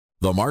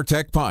The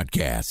MarTech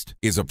Podcast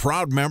is a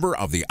proud member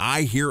of the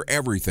I Hear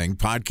Everything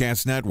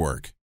Podcast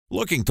Network.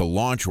 Looking to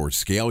launch or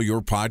scale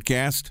your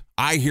podcast?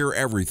 I Hear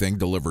Everything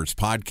delivers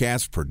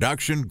podcast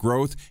production,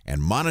 growth,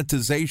 and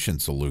monetization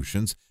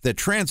solutions that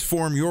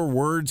transform your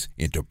words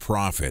into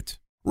profit.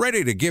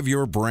 Ready to give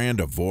your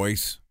brand a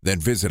voice? Then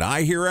visit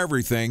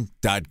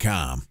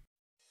iheareverything.com.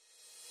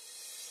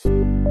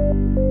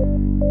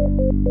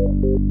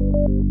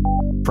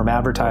 From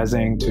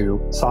advertising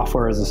to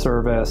software as a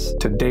service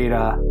to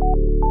data.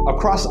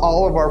 Across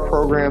all of our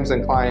programs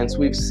and clients,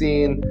 we've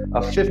seen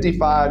a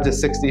 55 to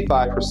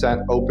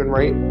 65% open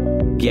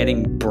rate.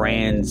 Getting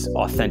brands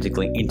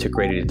authentically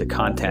integrated into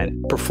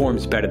content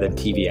performs better than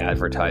TV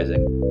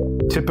advertising.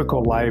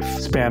 Typical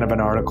lifespan of an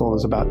article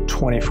is about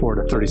 24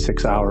 to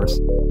 36 hours.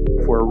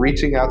 If we're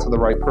reaching out to the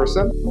right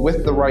person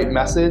with the right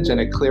message and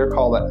a clear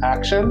call to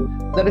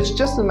action, then it's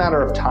just a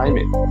matter of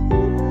timing.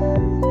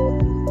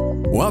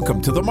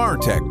 Welcome to the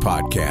MarTech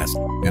Podcast,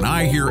 an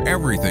I Hear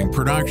Everything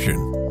production.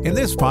 In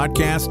this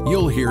podcast,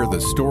 you'll hear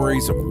the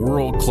stories of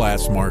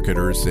world-class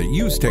marketers that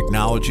use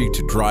technology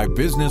to drive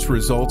business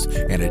results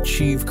and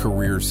achieve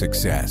career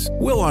success.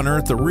 We'll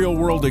unearth the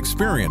real-world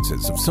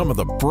experiences of some of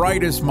the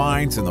brightest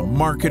minds in the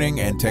marketing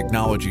and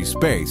technology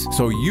space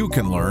so you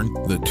can learn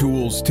the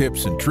tools,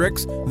 tips, and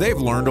tricks they've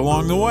learned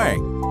along the way.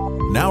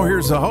 Now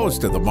here's the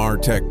host of the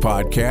MarTech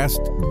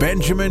Podcast,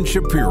 Benjamin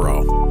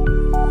Shapiro.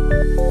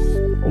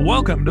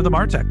 Welcome to the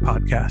MarTech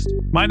Podcast.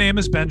 My name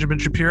is Benjamin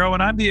Shapiro,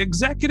 and I'm the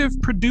executive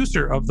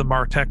producer of the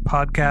MarTech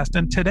Podcast.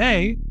 And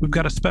today, we've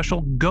got a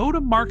special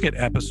go-to-market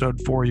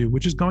episode for you,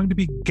 which is going to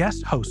be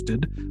guest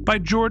hosted by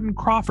Jordan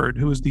Crawford,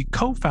 who is the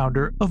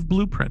co-founder of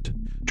Blueprint.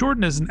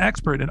 Jordan is an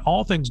expert in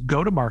all things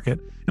go-to-market,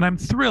 and I'm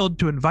thrilled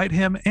to invite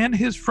him and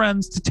his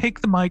friends to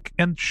take the mic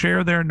and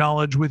share their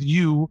knowledge with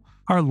you,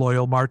 our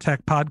loyal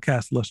MarTech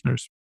Podcast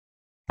listeners.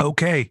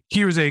 Okay,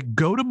 here's a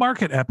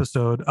go-to-market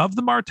episode of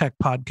the MarTech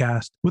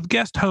Podcast with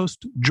guest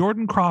host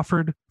Jordan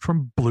Crawford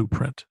from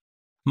Blueprint.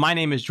 My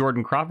name is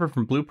Jordan Crawford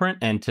from Blueprint,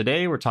 and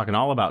today we're talking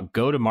all about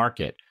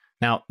go-to-market.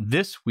 Now,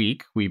 this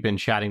week, we've been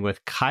chatting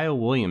with Kyle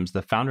Williams,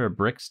 the founder of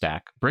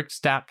Brickstack.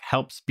 Brickstack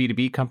helps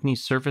B2B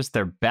companies surface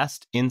their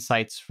best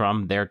insights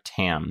from their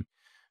TAM.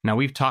 Now,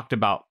 we've talked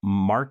about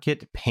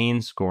market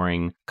pain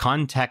scoring,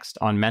 context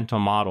on mental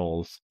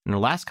models. In the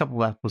last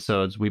couple of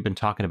episodes, we've been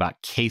talking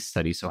about case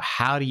studies. So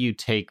how do you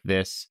take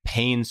this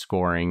pain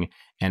scoring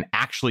and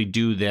actually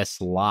do this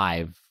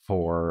live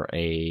for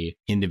a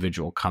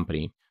individual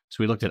company? So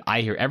we looked at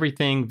I Hear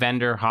Everything,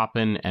 Vendor,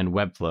 Hopin, and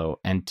Webflow.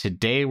 And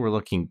today we're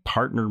looking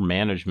partner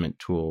management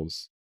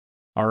tools.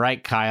 All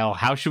right, Kyle,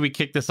 how should we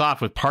kick this off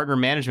with partner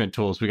management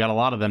tools? We got a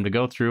lot of them to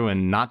go through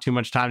and not too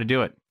much time to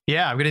do it.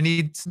 Yeah, I'm going to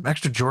need some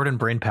extra Jordan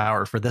brain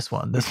power for this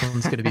one. This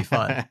one's going to be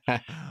fun. All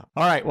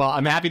right. Well,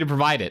 I'm happy to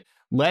provide it.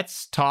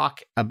 Let's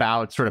talk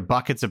about sort of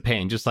buckets of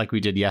pain, just like we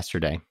did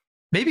yesterday.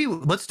 Maybe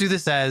let's do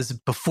this as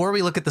before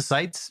we look at the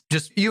sites,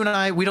 just you and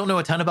I, we don't know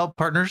a ton about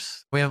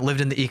partners. We haven't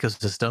lived in the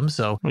ecosystem.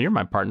 So well, you're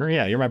my partner.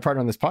 Yeah, you're my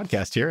partner on this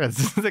podcast here.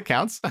 That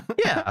counts.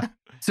 Yeah.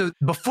 So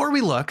before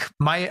we look,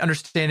 my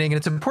understanding, and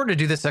it's important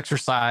to do this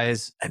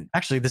exercise, and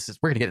actually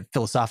we're going to get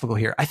philosophical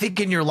here. I think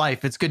in your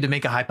life, it's good to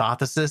make a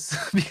hypothesis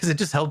because it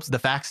just helps the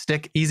facts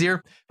stick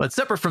easier. But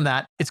separate from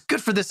that, it's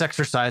good for this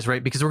exercise,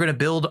 right? Because we're going to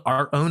build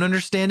our own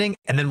understanding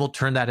and then we'll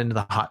turn that into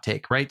the hot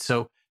take, right?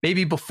 So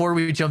maybe before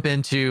we jump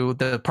into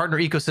the partner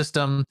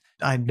ecosystem,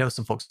 I know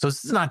some folks, so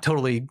this is not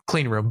totally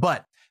clean room,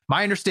 but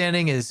my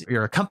understanding is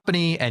you're a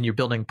company and you're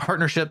building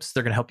partnerships.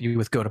 They're going to help you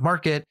with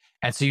go-to-market.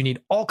 And so you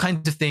need all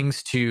kinds of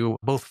things to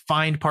both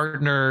find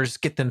partners,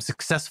 get them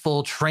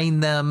successful, train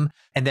them,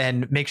 and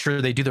then make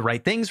sure they do the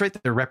right things, right?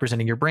 That they're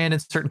representing your brand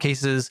in certain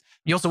cases.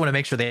 You also want to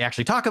make sure they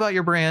actually talk about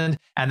your brand,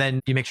 and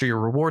then you make sure you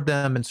reward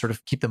them and sort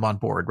of keep them on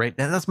board, right?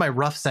 And that's my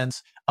rough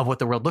sense of what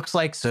the world looks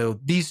like. So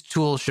these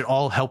tools should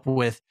all help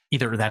with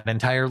either that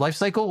entire life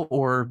cycle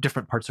or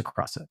different parts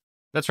across it.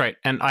 That's right.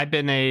 And I've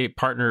been a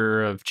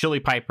partner of Chili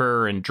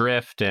Piper and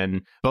Drift,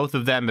 and both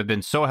of them have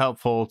been so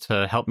helpful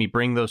to help me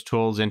bring those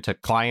tools into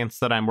clients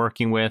that I'm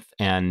working with.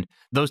 And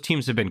those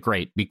teams have been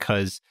great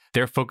because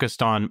they're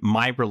focused on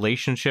my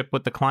relationship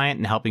with the client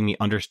and helping me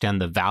understand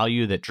the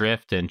value that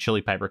Drift and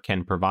Chili Piper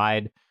can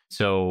provide.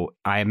 So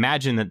I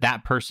imagine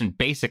that person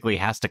basically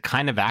has to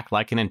kind of act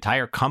like an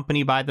entire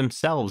company by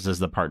themselves as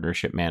the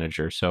partnership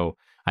manager. So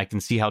I can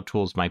see how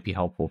tools might be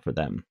helpful for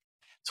them.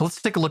 So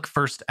let's take a look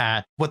first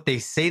at what they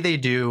say they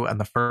do on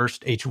the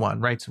first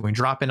H1, right? So when we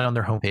drop in on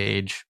their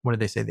homepage, what do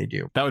they say they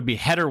do? That would be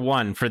header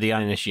 1 for the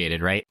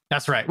uninitiated, right?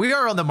 That's right. We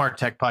are on the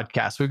MarTech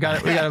Podcast. We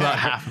got about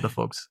half of the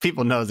folks.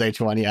 People knows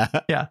H1, yeah.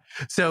 Yeah.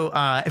 So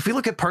if we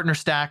look at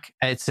PartnerStack,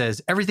 it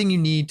says everything you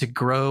need to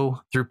grow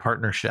through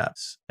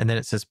partnerships. And then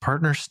it says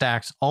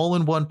PartnerStack's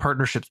all-in-one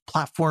partnerships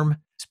platform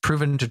is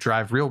proven to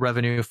drive real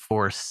revenue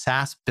for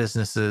SaaS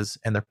businesses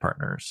and their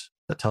partners.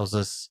 That tells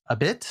us a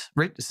bit,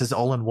 right? This is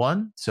all in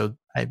one. So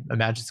I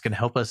imagine it's going to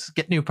help us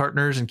get new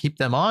partners and keep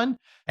them on.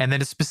 And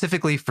then it's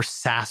specifically for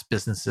SaaS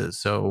businesses.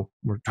 So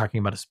we're talking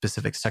about a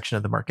specific section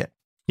of the market.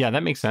 Yeah,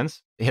 that makes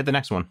sense. Hit the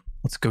next one.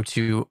 Let's go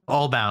to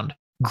Allbound.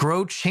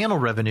 grow channel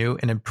revenue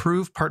and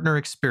improve partner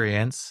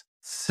experience,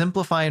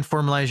 simplify and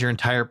formalize your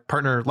entire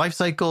partner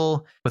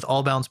lifecycle with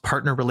Allbound's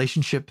partner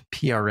relationship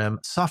PRM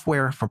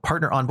software, from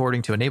partner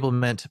onboarding to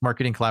enablement,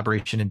 marketing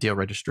collaboration, and deal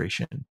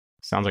registration.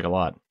 Sounds like a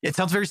lot. It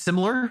sounds very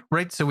similar,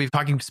 right? So we're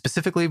talking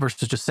specifically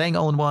versus just saying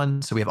all in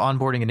one. So we have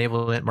onboarding,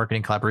 enablement,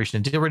 marketing collaboration,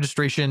 and deal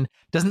registration.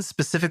 Doesn't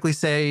specifically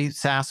say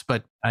SaaS,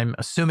 but I'm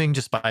assuming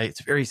just by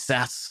its very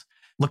SaaS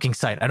looking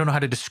site. I don't know how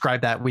to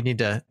describe that. We need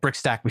to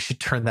Brickstack. We should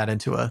turn that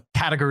into a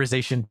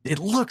categorization. It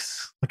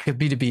looks like a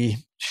B2B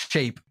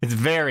shape. It's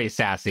very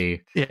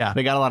sassy. Yeah.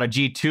 They got a lot of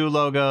G2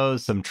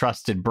 logos, some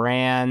trusted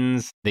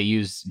brands. They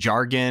use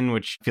jargon,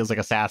 which feels like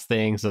a SaaS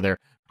thing. So they're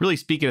really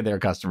speaking to their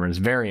customers.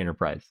 Very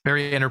enterprise.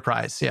 Very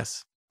enterprise.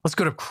 Yes. Let's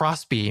go to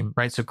Crossbeam,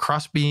 right? So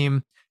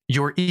Crossbeam,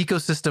 your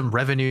ecosystem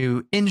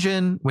revenue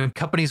engine. When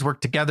companies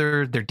work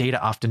together, their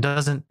data often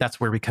doesn't.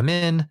 That's where we come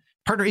in.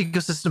 Partner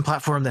ecosystem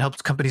platform that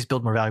helps companies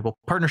build more valuable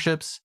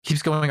partnerships.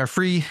 Keeps going our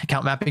free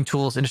account mapping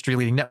tools,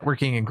 industry-leading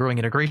networking and growing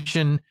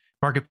integration.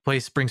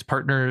 Marketplace brings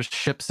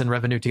partnerships and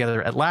revenue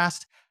together at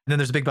last. And then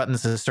there's a big button that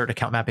says start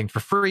account mapping for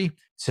free.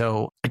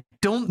 So I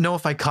don't know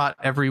if I caught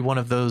every one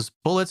of those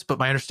bullets, but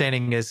my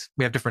understanding is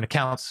we have different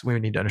accounts. We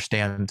need to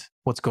understand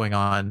what's going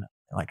on.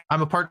 Like,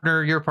 I'm a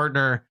partner, you're a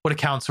partner. What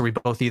accounts are we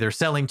both either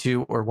selling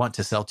to or want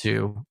to sell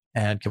to?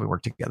 And can we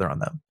work together on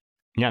them?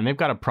 Yeah, and they've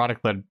got a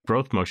product-led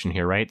growth motion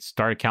here, right?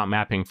 Start account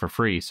mapping for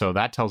free. So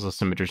that tells us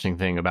some interesting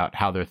thing about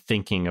how they're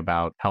thinking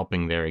about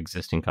helping their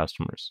existing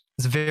customers.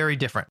 It's very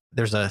different.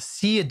 There's a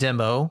see a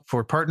demo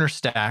for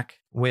PartnerStack,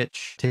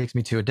 which takes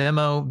me to a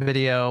demo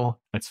video.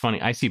 It's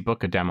funny. I see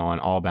book a demo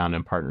on Allbound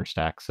and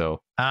PartnerStack.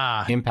 So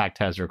Impact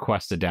has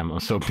requested a demo.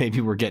 So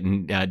maybe we're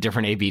getting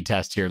different A/B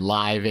tests here,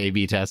 live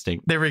A/B testing.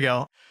 There we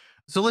go.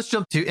 So let's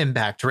jump to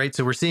Impact, right?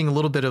 So we're seeing a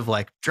little bit of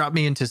like, drop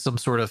me into some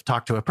sort of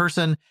talk to a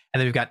person. And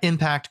then we've got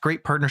Impact,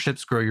 great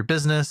partnerships, grow your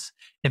business.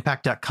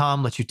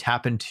 Impact.com lets you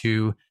tap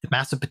into the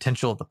massive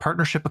potential of the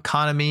partnership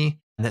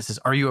economy. And this says,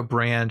 are you a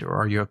brand or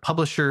are you a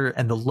publisher?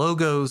 And the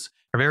logos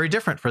are very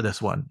different for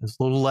this one. It's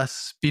a little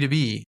less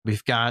B2B.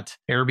 We've got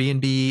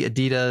Airbnb,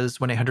 Adidas,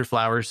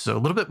 1-800-Flowers. So a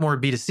little bit more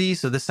B2C.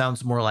 So this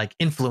sounds more like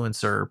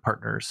influencer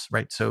partners,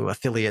 right? So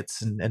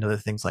affiliates and other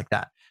things like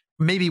that.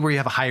 Maybe where you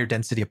have a higher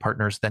density of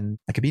partners than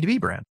like a B2B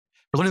brand.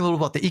 We're learning a little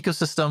about the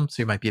ecosystem.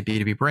 So you might be a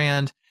B2B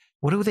brand.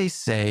 What do they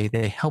say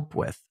they help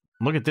with?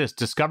 Look at this.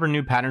 Discover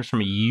new patterns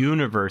from a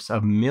universe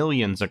of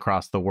millions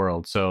across the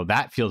world. So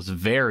that feels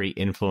very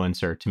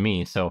influencer to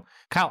me. So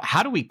Kyle,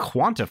 how do we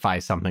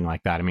quantify something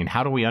like that? I mean,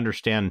 how do we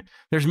understand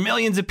there's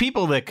millions of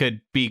people that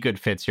could be good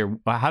fits here?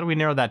 How do we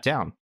narrow that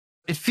down?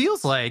 It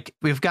feels like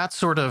we've got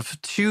sort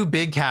of two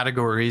big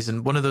categories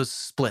and one of those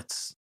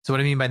splits. So what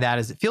I mean by that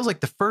is it feels like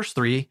the first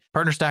three,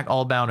 PartnerStack,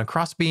 Allbound, and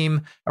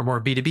Crossbeam, are more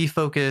B2B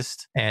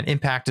focused, and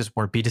Impact is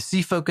more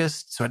B2C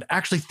focused. So I'd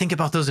actually think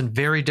about those in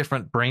very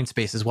different brain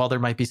spaces. While there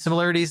might be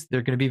similarities,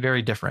 they're going to be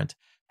very different.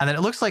 And then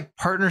it looks like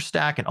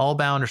PartnerStack and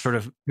Allbound are sort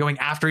of going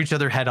after each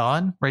other head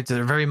on, right? So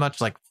they're very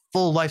much like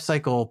full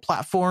lifecycle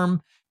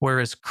platform,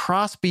 whereas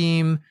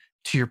Crossbeam,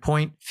 to your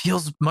point,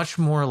 feels much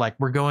more like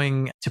we're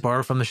going, to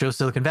borrow from the show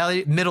Silicon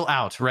Valley, middle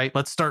out, right?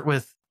 Let's start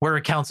with where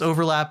accounts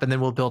overlap, and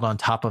then we'll build on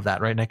top of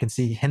that, right? And I can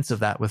see hints of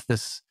that with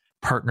this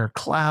partner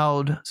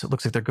cloud. So it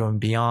looks like they're going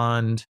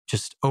beyond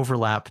just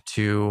overlap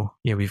to,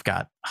 we've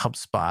got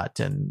HubSpot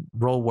and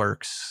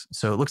Rollworks.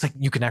 So it looks like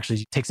you can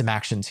actually take some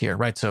actions here,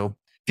 right? So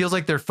feels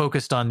like they're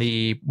focused on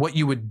what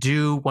you would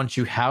do once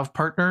you have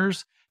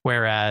partners,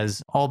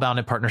 whereas Allbound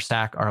and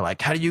PartnerStack are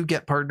like, how do you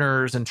get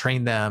partners and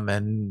train them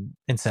and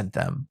incent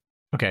them?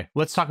 Okay,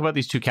 let's talk about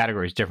these two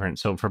categories different.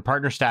 So for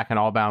PartnerStack and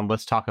Allbound,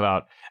 let's talk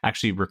about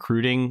actually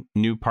recruiting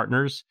new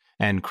partners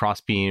and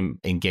Crossbeam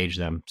engage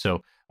them.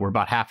 So we're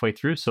about halfway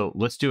through. So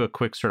let's do a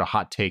quick sort of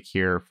hot take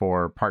here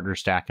for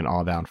PartnerStack and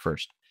Allbound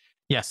first.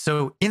 Yes.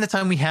 So in the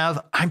time we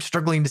have, I'm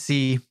struggling to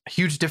see a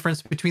huge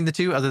difference between the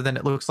two, other than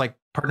it looks like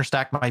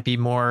PartnerStack might be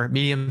more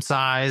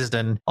medium-sized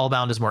and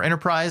Allbound is more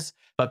enterprise.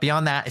 But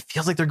beyond that, it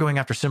feels like they're going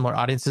after similar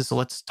audiences. So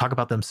let's talk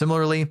about them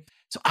similarly.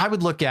 So I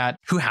would look at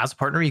who has a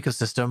partner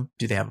ecosystem.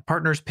 Do they have a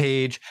partners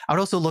page? I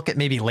would also look at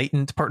maybe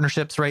latent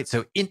partnerships, right?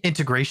 So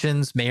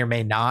integrations may or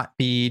may not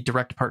be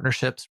direct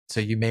partnerships. So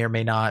you may or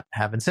may not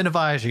have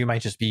incentivized, or you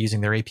might just be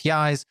using their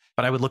APIs.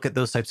 But I would look at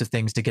those types of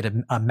things to get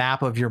a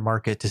map of your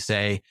market to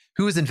say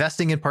who is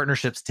investing in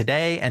partnerships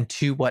today and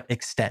to what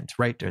extent,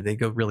 right? Do they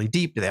go really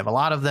deep? Do they have a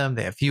lot of them?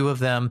 Do they have few of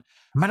them?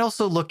 I might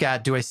also look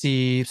at, do I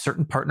see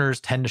certain partners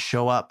tend to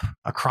show up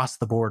across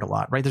the board a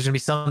lot, right? There's going to be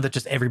some that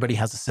just everybody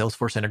has a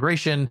Salesforce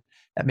integration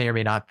that may or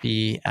may not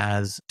be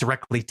as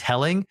directly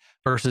telling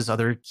versus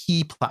other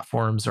key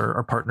platforms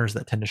or partners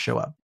that tend to show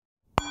up.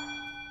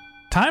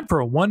 Time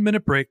for a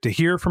 1-minute break to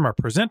hear from our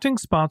presenting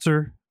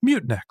sponsor,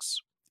 Mutinex.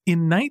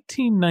 In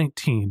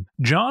 1919,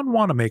 John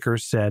Wanamaker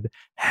said,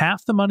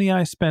 "Half the money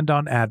I spend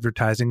on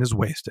advertising is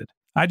wasted.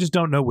 I just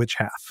don't know which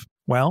half."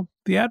 Well,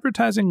 the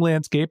advertising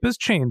landscape has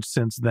changed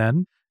since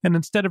then, and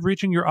instead of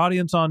reaching your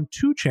audience on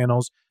 2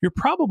 channels, you're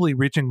probably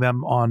reaching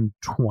them on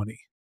 20.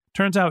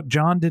 Turns out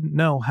John didn't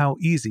know how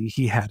easy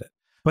he had it.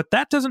 But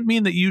that doesn't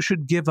mean that you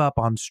should give up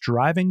on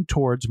striving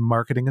towards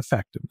marketing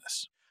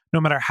effectiveness. No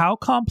matter how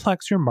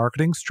complex your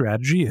marketing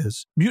strategy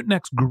is,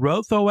 Mutinex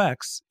Growth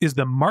OX is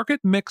the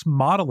market mix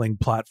modeling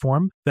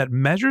platform that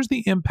measures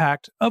the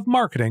impact of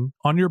marketing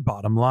on your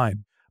bottom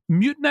line.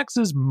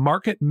 Mutinex's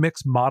market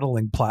mix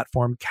modeling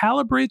platform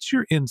calibrates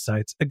your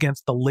insights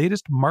against the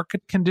latest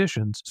market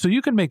conditions so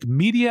you can make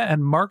media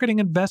and marketing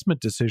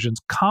investment decisions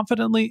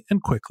confidently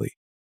and quickly.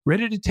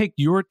 Ready to take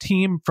your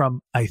team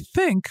from I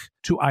think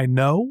to I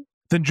know?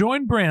 Then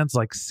join brands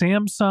like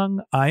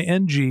Samsung,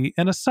 ING,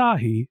 and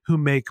Asahi who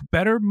make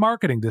better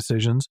marketing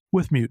decisions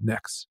with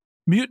Mutinex.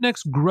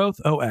 Mutinex Growth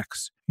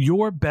OX.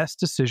 Your best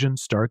decision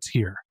starts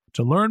here.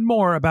 To learn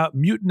more about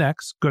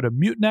Mutinex, go to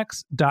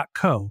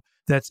mutinex.co.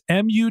 That's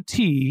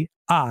MUTINEX.co.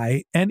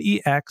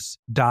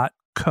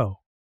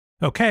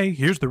 Okay,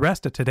 here's the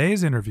rest of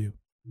today's interview.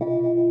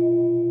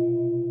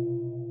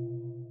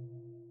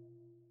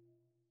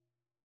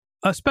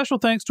 A special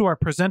thanks to our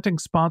presenting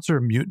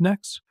sponsor,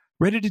 Mutinex.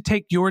 Ready to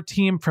take your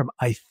team from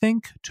I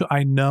think to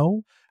I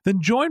know?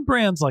 Then join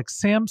brands like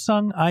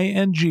Samsung,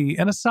 ING,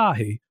 and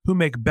Asahi who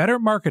make better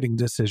marketing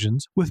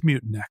decisions with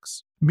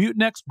Mutinex.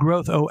 Mutinex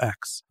Growth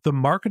OX, the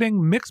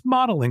marketing mix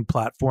modeling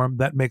platform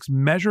that makes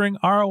measuring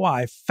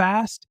ROI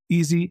fast,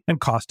 easy, and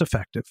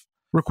cost-effective.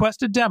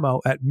 Request a demo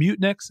at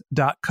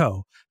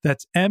mutinex.co.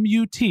 That's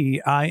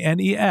MUTINEX.co.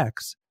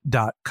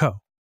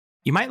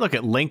 You might look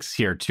at links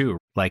here too,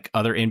 like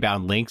other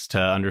inbound links to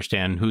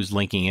understand who's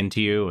linking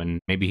into you, and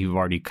maybe you've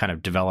already kind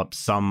of developed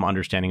some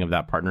understanding of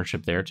that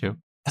partnership there too.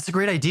 That's a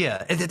great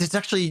idea. It's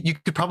actually, you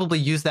could probably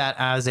use that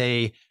as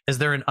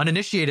there an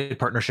uninitiated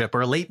partnership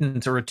or a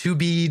latent or a to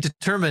be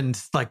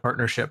determined like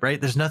partnership, right?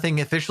 There's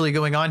nothing officially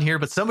going on here,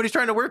 but somebody's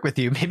trying to work with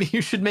you. Maybe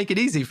you should make it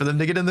easy for them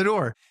to get in the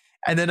door.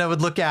 And then I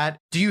would look at,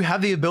 do you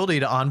have the ability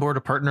to onboard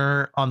a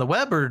partner on the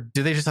web, or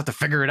do they just have to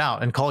figure it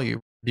out and call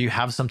you? Do you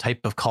have some type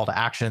of call to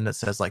action that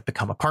says like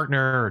become a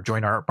partner or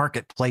join our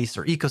marketplace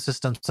or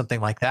ecosystem, something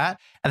like that?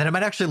 And then I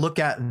might actually look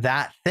at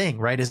that thing,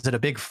 right? Is it a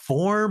big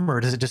form or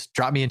does it just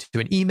drop me into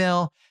an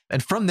email?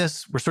 And from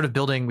this, we're sort of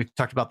building, we've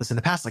talked about this in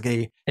the past, like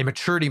a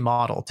maturity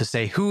model to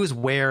say who is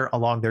where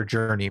along their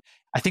journey.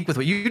 I think with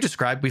what you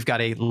described, we've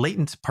got a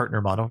latent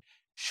partner model.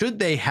 Should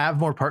they have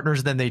more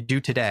partners than they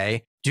do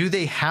today? Do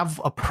they have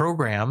a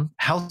program?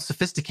 How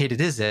sophisticated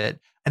is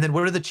it? And then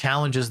what are the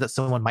challenges that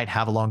someone might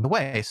have along the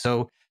way?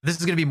 So this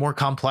is going to be more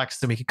complex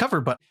than we could cover,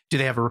 but do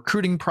they have a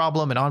recruiting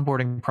problem, an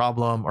onboarding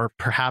problem, or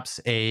perhaps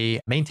a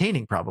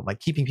maintaining problem,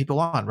 like keeping people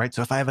on, right?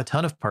 So if I have a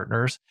ton of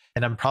partners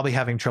and I'm probably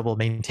having trouble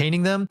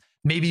maintaining them,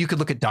 maybe you could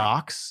look at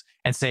docs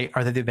and say,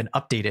 they've been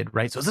updated,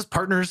 right? So is this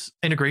partner's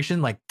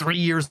integration like 3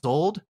 years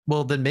old?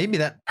 Well, then maybe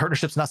that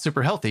partnership's not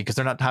super healthy because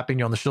they're not tapping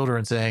you on the shoulder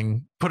and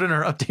saying, put in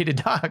our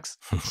updated docs.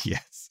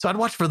 Yes. So I'd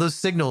watch for those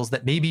signals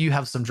that maybe you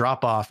have some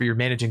drop off or you're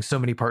managing so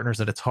many partners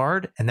that it's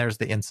hard. And there's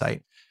the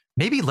insight.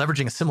 Maybe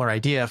leveraging a similar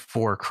idea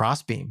for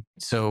Crossbeam.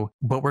 So,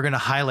 but we're going to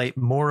highlight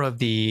more of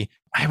I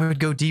would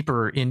go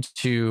deeper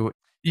into,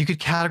 you could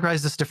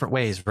categorize this different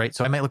ways, right?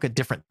 So I might look at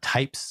different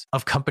types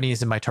of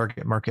companies in my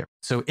target market.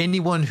 So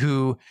anyone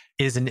who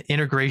is an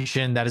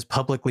integration that is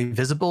publicly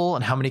visible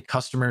and how many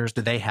customers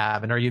do they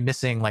have? And are you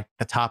missing like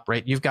the top,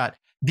 right? You've got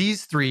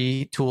these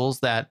 3 tools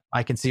that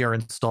I can see are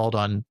installed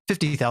on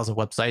 50,000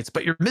 websites,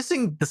 but you're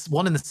missing this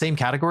one in the same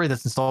category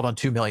that's installed on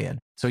 2 million.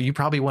 So you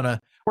probably want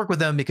to work with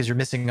them because you're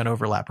missing an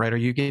overlap, right? Are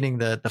you getting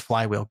the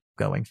flywheel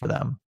going for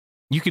them?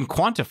 You can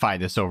quantify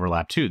this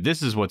overlap too.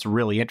 This is what's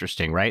really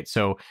interesting, right?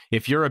 So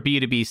if you're a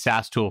B2B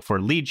SaaS tool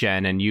for lead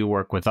gen and you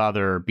work with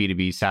other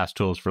B2B SaaS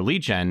tools for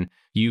lead gen,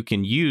 you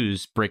can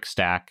use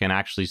Brickstack and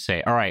actually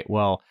say, all right,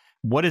 well,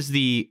 what is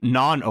the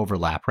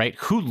non-overlap, right?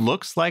 Who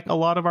looks like a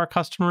lot of our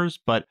customers,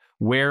 but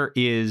where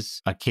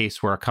is a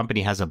case where a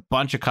company has a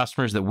bunch of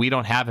customers that we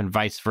don't have and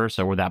vice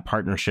versa, where that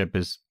partnership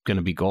is going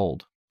to be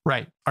gold?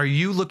 Right. Are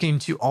you looking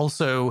to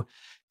also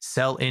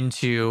sell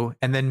into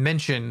and then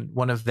mention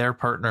one of their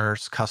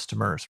partners'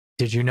 customers?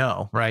 Did you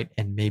know, right?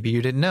 And maybe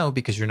you didn't know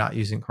because you're not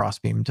using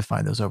Crossbeam to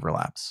find those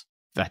overlaps.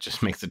 That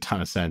just makes a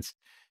ton of sense.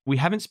 We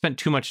haven't spent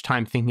too much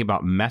time thinking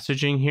about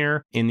messaging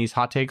here in these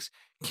hot takes.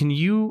 Can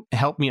you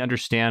help me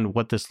understand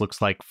what this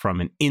looks like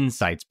from an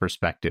insights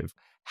perspective?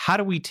 How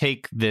do we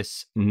take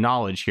this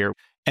knowledge here?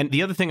 And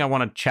the other thing I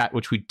want to chat,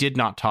 which we did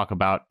not talk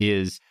about,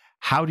 is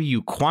how do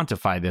you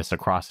quantify this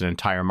across an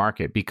entire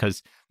market?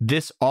 Because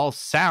this all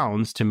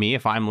sounds to me,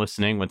 if I'm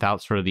listening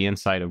without sort of the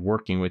insight of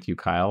working with you,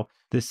 Kyle,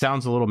 this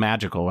sounds a little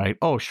magical, right?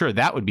 Oh, sure,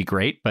 that would be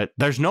great, but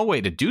there's no way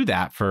to do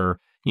that for,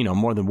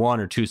 more than 1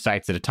 or 2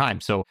 sites at a time.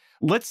 So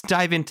let's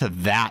dive into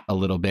that a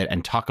little bit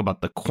and talk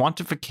about the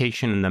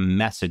quantification and the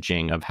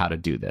messaging of how to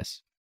do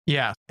this.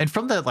 Yeah. And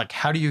from the,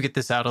 how do you get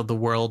this out of the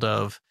world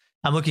of,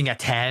 I'm looking at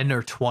 10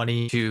 or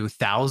 20 to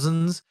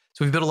thousands.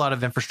 So we've built a lot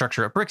of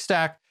infrastructure at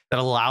Brickstack that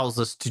allows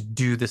us to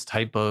do this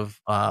type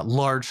of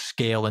large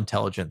scale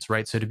intelligence,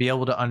 right? So to be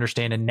able to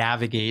understand and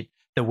navigate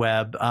the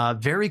web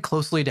very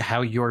closely to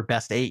how your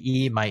best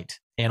AE might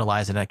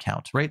analyze an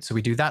account, right? So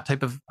we do that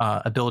type of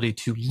ability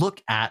to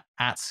look at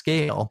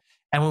scale.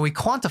 And when we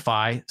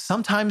quantify,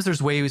 sometimes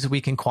there's ways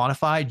we can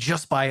quantify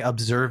just by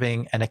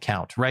observing an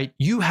account, right?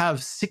 You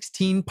have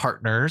 16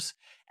 partners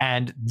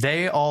and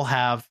they all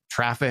have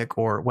traffic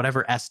or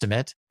whatever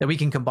estimate that we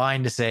can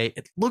combine to say,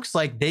 it looks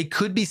like they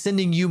could be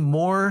sending you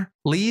more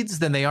leads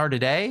than they are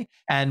today.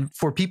 And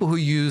for people who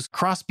use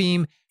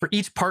Crossbeam, for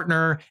each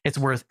partner, it's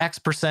worth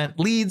X%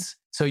 leads.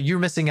 So you're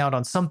missing out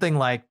on something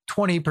like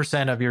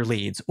 20% of your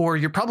leads, or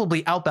you're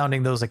probably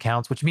outbounding those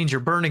accounts, which means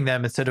you're burning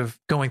them instead of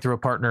going through a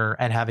partner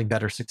and having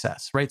better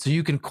success, right? So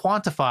you can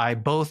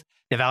quantify both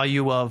the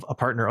value of a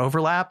partner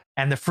overlap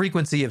and the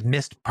frequency of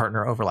missed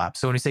partner overlap.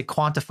 So when we say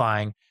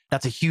quantifying,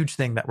 that's a huge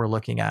thing that we're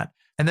looking at.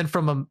 And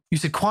then you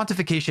said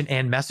quantification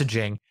and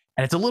messaging,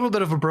 and it's a little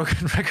bit of a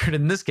broken record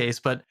in this case,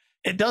 but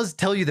it does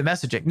tell you the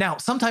messaging. Now,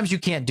 sometimes you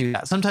can't do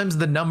that. Sometimes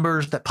the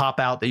numbers that pop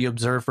out that you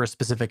observe for a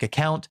specific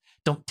account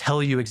don't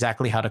tell you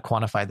exactly how to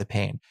quantify the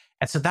pain.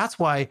 And so that's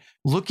why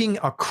looking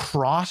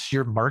across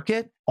your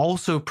market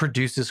also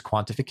produces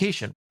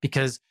quantification,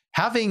 because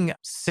having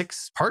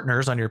 6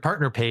 partners on your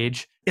partner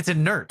page, it's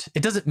inert.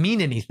 It doesn't mean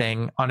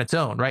anything on its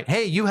own, right?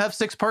 Hey, you have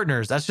 6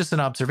 partners. That's just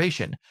an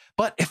observation.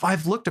 But if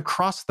I've looked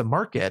across the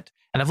market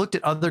and I've looked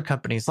at other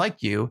companies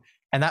like you,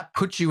 and that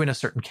puts you in a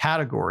certain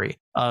category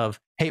of,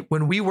 hey,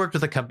 when we worked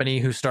with a company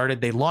who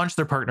they launched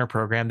their partner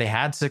program, they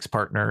had 6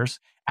 partners.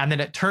 And then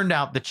it turned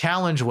out the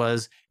challenge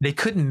was they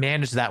couldn't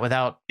manage that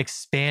without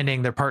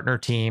expanding their partner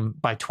team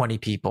by 20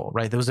 people,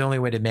 right? That was the only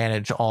way to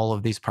manage all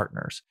of these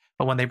partners.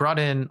 But when they brought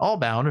in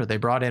Allbound or they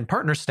brought in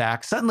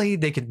PartnerStack, suddenly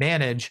they could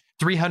manage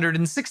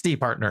 360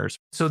 partners.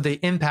 So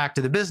the impact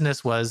to the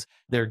business was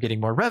they're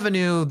getting more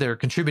revenue, they're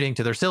contributing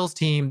to their sales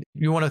team.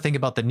 You want to think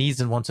about the needs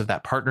and wants of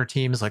that partner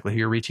team is like who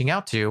you're reaching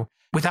out to,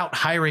 without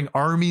hiring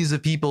armies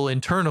of people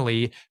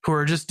internally who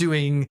are just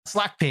doing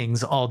Slack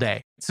pings all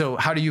day. So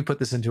how do you put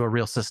this into a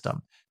real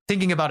system?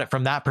 Thinking about it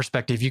from that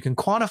perspective, you can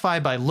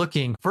quantify by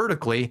looking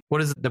vertically,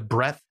 what is the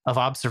breadth of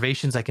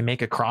observations I can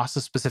make across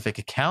a specific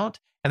account?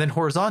 And then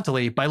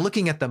horizontally, by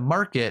looking at the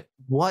market,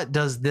 what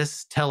does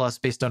this tell us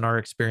based on our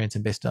experience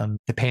and based on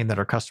the pain that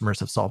our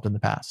customers have solved in the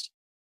past?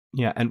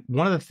 Yeah. And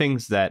one of the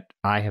things that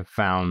I have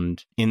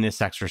found in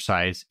this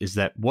exercise is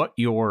that what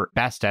your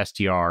best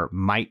SDR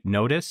might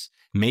notice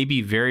may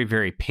be very,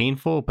 very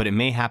painful, but it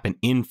may happen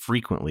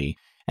infrequently.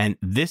 And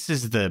this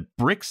is the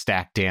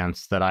Brickstack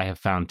dance that I have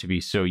found to be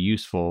so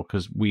useful,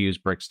 because we use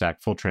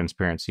Brickstack, full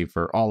transparency,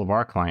 for all of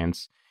our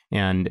clients.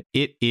 And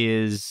it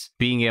is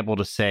being able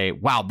to say,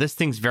 wow, this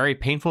thing's very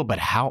painful, but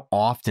how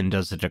often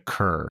does it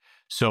occur?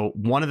 So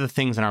one of the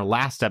things in our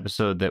last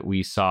episode that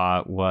we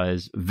saw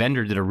was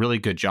vendor did a really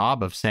good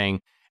job of saying,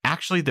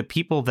 actually, the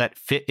people that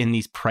fit in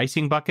these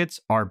pricing buckets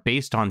are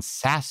based on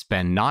SaaS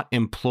spend, not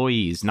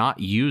employees, not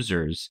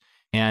users.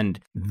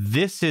 And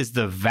this is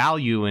the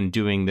value in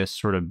doing this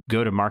sort of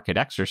go-to-market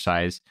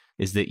exercise,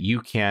 is that you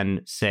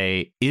can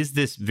say, is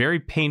this very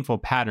painful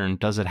pattern,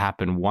 does it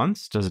happen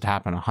once? Does it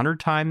happen 100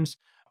 times?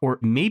 Or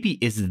maybe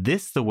is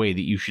this the way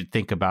that you should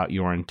think about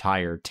your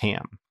entire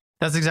TAM?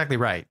 That's exactly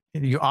right.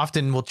 You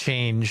often will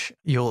change,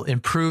 you'll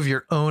improve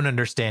your own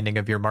understanding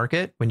of your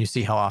market when you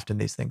see how often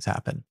these things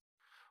happen.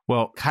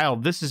 Well, Kyle,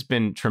 this has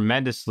been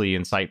tremendously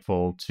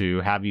insightful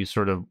to have you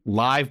sort of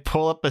live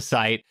pull up a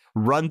site,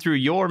 run through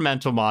your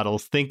mental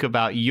models, think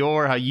about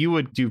how you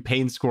would do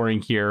pain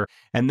scoring here,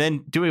 and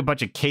then doing a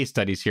bunch of case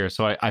studies here.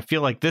 So I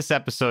feel like this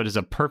episode is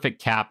a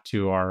perfect cap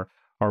to our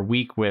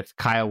week with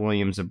Kyle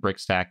Williams of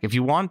Brickstack. If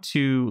you want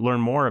to learn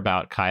more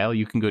about Kyle,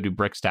 you can go to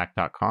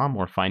brickstack.com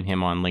or find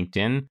him on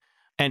LinkedIn.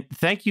 And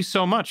thank you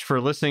so much for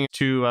listening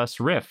to us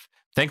riff.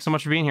 Thanks so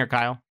much for being here,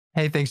 Kyle.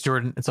 Hey, thanks,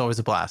 Jordan. It's always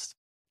a blast.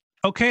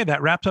 Okay,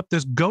 that wraps up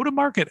this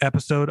go-to-market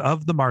episode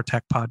of the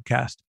MarTech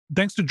podcast.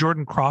 Thanks to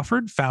Jordan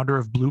Crawford, founder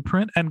of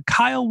Blueprint, and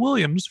Kyle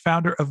Williams,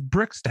 founder of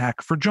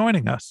Brickstack, for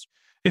joining us.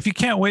 If you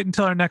can't wait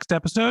until our next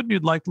episode and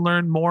you'd like to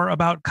learn more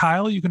about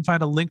Kyle, you can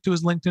find a link to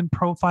his LinkedIn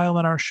profile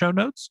in our show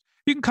notes.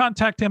 You can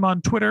contact him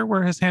on Twitter,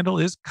 where his handle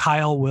is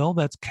KyleWill.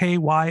 That's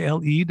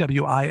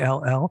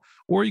KYLEWILL.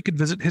 Or you can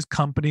visit his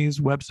company's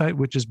website,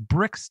 which is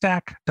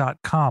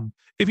brickstack.com.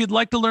 If you'd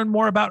like to learn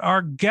more about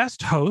our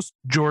guest host,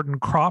 Jordan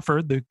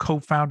Crawford, the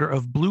co-founder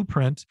of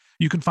Blueprint,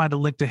 you can find a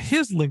link to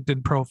his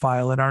LinkedIn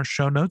profile in our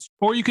show notes,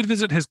 or you can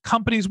visit his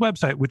company's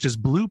website, which is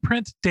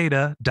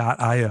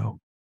blueprintdata.io.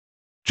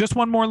 Just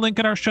one more link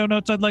in our show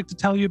notes I'd like to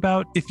tell you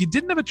about. If you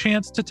didn't have a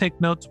chance to take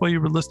notes while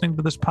you were listening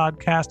to this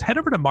podcast, head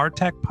over to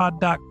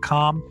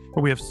martechpod.com,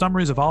 where we have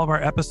summaries of all of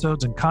our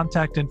episodes and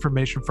contact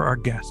information for our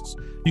guests.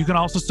 You can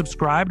also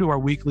subscribe to our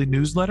weekly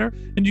newsletter,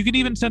 and you can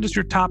even send us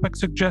your topic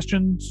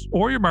suggestions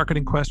or your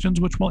marketing questions,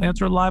 which we'll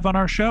answer live on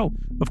our show.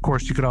 Of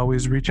course, you could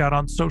always reach out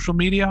on social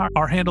media.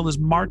 Our handle is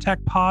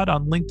martechpod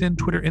on LinkedIn,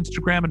 Twitter,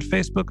 Instagram, and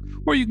Facebook,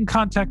 or you can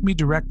contact me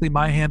directly.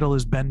 My handle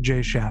is Ben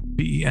J. Shap,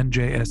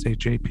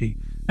 BenJShap.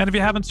 And if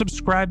you haven't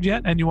subscribed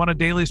yet and you want a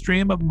daily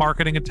stream of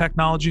marketing and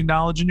technology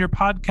knowledge in your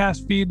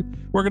podcast feed,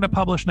 we're going to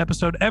publish an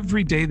episode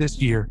every day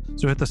this year.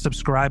 So hit the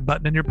subscribe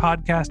button in your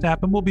podcast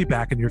app and we'll be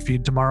back in your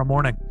feed tomorrow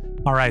morning.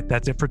 All right,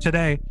 that's it for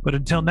today. But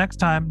until next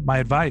time, my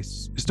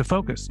advice is to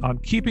focus on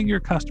keeping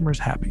your customers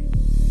happy.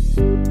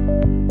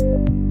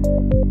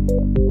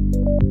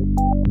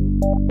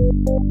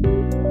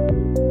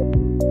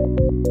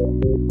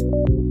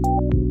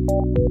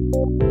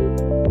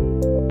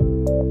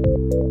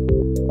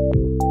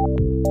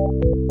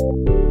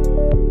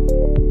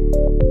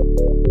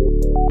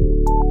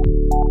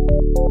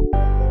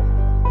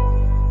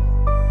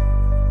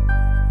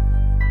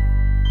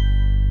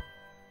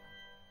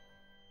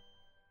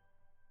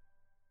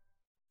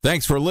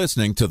 Thanks for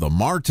listening to the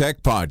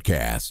MarTech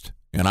Podcast,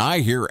 an I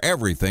Hear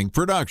Everything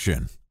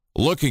production.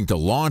 Looking to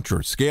launch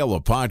or scale a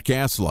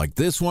podcast like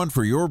this one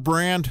for your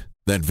brand?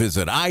 Then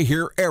visit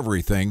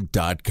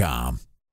iheareverything.com.